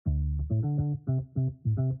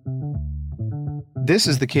This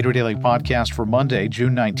is the Cato Daily Podcast for Monday,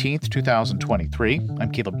 June 19th, 2023.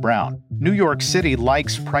 I'm Caleb Brown. New York City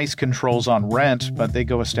likes price controls on rent, but they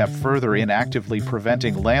go a step further in actively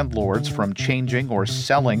preventing landlords from changing or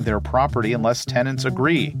selling their property unless tenants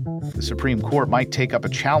agree. The Supreme Court might take up a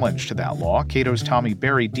challenge to that law. Cato's Tommy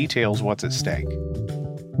Berry details what's at stake.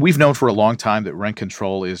 We've known for a long time that rent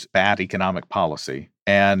control is bad economic policy,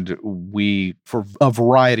 and for a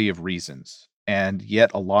variety of reasons. And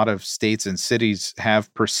yet a lot of states and cities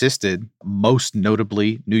have persisted, most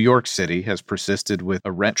notably New York City has persisted with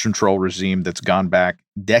a rent control regime that's gone back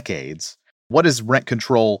decades. What does rent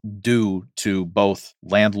control do to both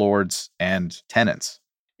landlords and tenants?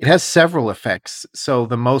 It has several effects. So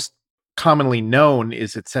the most commonly known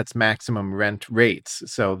is it sets maximum rent rates.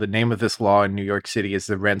 So the name of this law in New York City is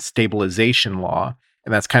the Rent Stabilization Law.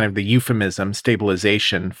 And that's kind of the euphemism,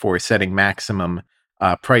 stabilization, for setting maximum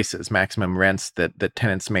prices, maximum rents that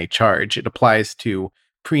tenants may charge. It applies to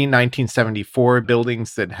pre-1974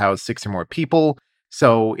 buildings that house 6 or more people.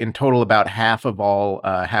 So in total, about half of all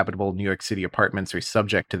habitable New York City apartments are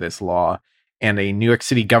subject to this law. And a New York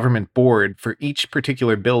City government board for each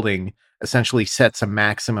particular building essentially sets a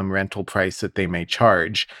maximum rental price that they may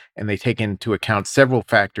charge. And they take into account several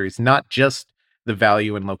factors, not just the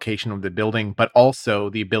value and location of the building, but also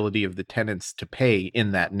the ability of the tenants to pay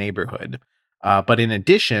in that neighborhood. But in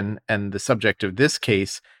addition, and the subject of this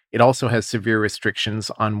case, it also has severe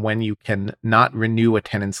restrictions on when you can not renew a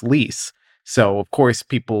tenant's lease. So, of course,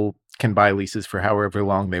 people can buy leases for however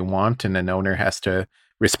long they want, and an owner has to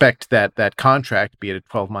respect that contract, be it a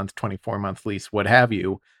 12-month, 24-month lease, what have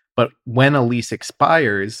you. But when a lease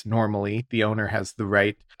expires, normally the owner has the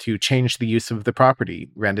right to change the use of the property,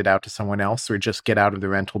 rent it out to someone else, or just get out of the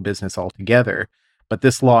rental business altogether. But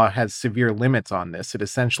this law has severe limits on this. It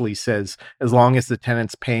essentially says as long as the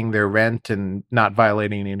tenant's paying their rent and not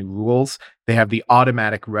violating any rules, they have the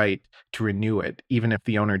automatic right to renew it, even if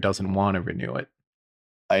the owner doesn't want to renew it.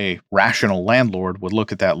 A rational landlord would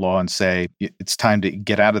look at that law and say, it's time to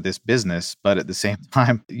get out of this business. But at the same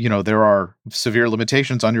time, there are severe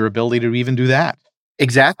limitations on your ability to even do that.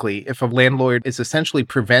 Exactly. If a landlord is essentially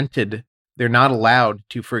prevented, they're not allowed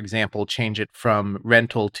to, for example, change it from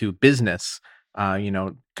rental to business,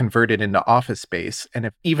 convert it into office space.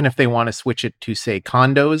 And even if they want to switch it to, say,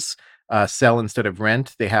 condos, sell instead of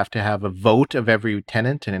rent, they have to have a vote of every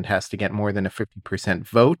tenant, and it has to get more than a 50%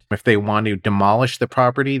 vote. If they want to demolish the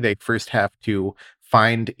property, they first have to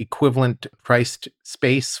find equivalent priced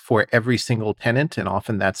space for every single tenant, and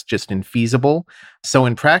often that's just infeasible. So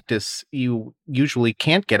in practice, you usually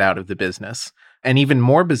can't get out of the business. And even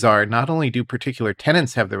more bizarre, not only do particular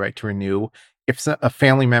tenants have the right to renew, if a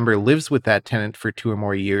family member lives with that tenant for 2 or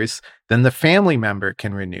more years, then the family member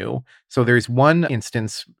can renew. So there's one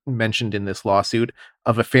instance mentioned in this lawsuit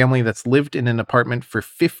of a family that's lived in an apartment for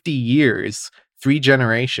 50 years, 3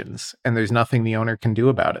 generations, and there's nothing the owner can do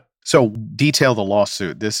about it. So detail the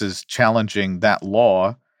lawsuit. This is challenging that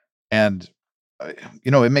law. And,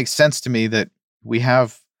 it makes sense to me that we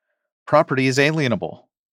have property is alienable.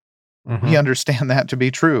 Mm-hmm. We understand that to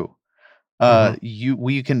be true.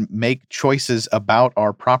 We can make choices about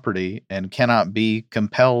our property and cannot be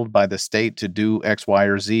compelled by the state to do X, Y,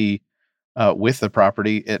 or Z with the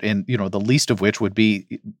property, and the least of which would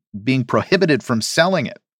be being prohibited from selling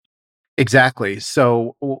it. Exactly.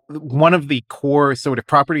 So one of the core sort of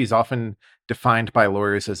property is often defined by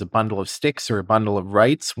lawyers as a bundle of sticks or a bundle of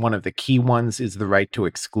rights. One of the key ones is the right to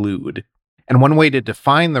exclude. And one way to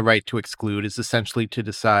define the right to exclude is essentially to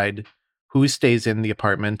decide who stays in the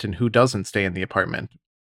apartment and who doesn't stay in the apartment.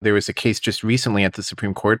 There was a case just recently at the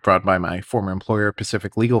Supreme Court brought by my former employer,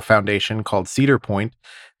 Pacific Legal Foundation, called Cedar Point,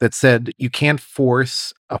 that said you can't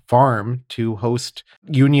force a farm to host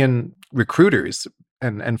union recruiters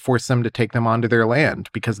and force them to take them onto their land,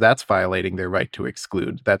 because that's violating their right to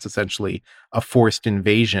exclude. That's essentially a forced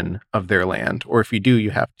invasion of their land. Or if you do, you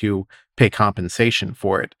have to pay compensation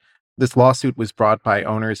for it. This lawsuit was brought by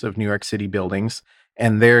owners of New York City buildings,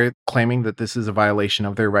 and they're claiming that this is a violation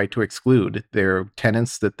of their right to exclude. They're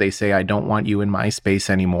tenants that they say, I don't want you in my space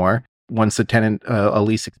anymore. Once a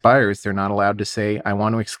lease expires, they're not allowed to say, I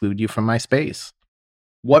want to exclude you from my space.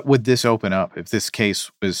 What would this open up if this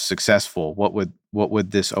case is successful? What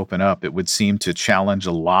would this open up? It would seem to challenge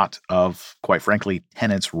a lot of, quite frankly,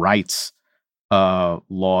 tenants' rights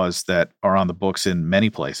laws that are on the books in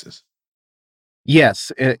many places.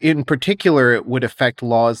 Yes. In particular, it would affect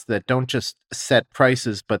laws that don't just set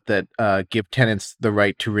prices, but that give tenants the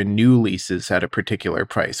right to renew leases at a particular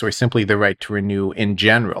price, or simply the right to renew in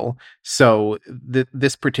general. So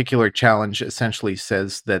this particular challenge essentially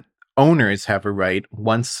says that owners have a right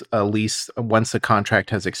once a contract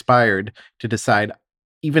has expired to decide,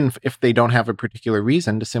 even if they don't have a particular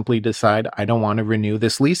reason, to simply decide, I don't want to renew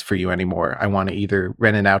this lease for you anymore. I want to either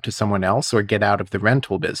rent it out to someone else or get out of the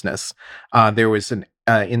rental business. There was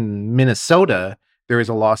in Minnesota, there is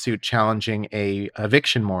a lawsuit challenging a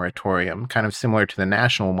eviction moratorium, kind of similar to the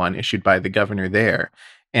national one issued by the governor there.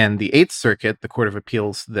 And the Eighth Circuit, the Court of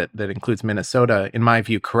Appeals that includes Minnesota, in my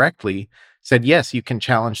view, correctly said, yes, you can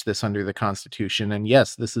challenge this under the Constitution. And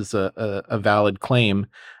yes, this is a valid claim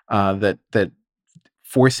that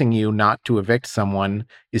forcing you not to evict someone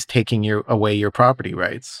is taking away your property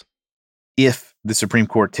rights. If the Supreme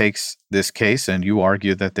Court takes this case, and you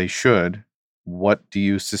argue that they should, what do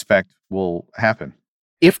you suspect will happen?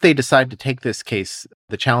 If they decide to take this case,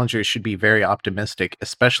 the challengers should be very optimistic,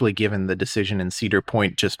 especially given the decision in Cedar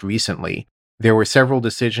Point just recently. There were several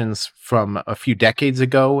decisions from a few decades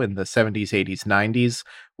ago in the 70s, 80s, 90s,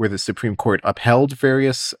 where the Supreme Court upheld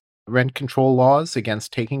various rent control laws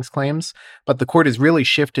against takings claims, but the court has really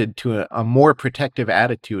shifted to a more protective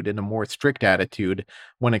attitude and a more strict attitude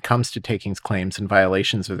when it comes to takings claims and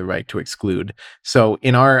violations of the right to exclude. So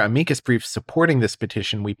in our amicus brief supporting this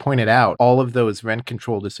petition, we pointed out all of those rent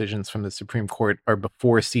control decisions from the Supreme Court are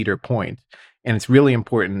before Cedar Point, and it's really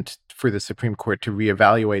important for the Supreme Court to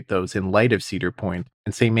reevaluate those in light of Cedar Point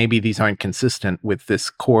and say maybe these aren't consistent with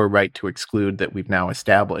this core right to exclude that we've now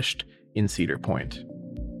established in Cedar Point.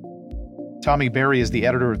 Tommy Berry is the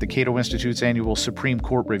editor of the Cato Institute's annual Supreme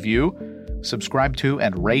Court Review. Subscribe to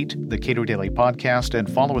and rate the Cato Daily Podcast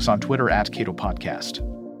and follow us on Twitter @Cato Podcast.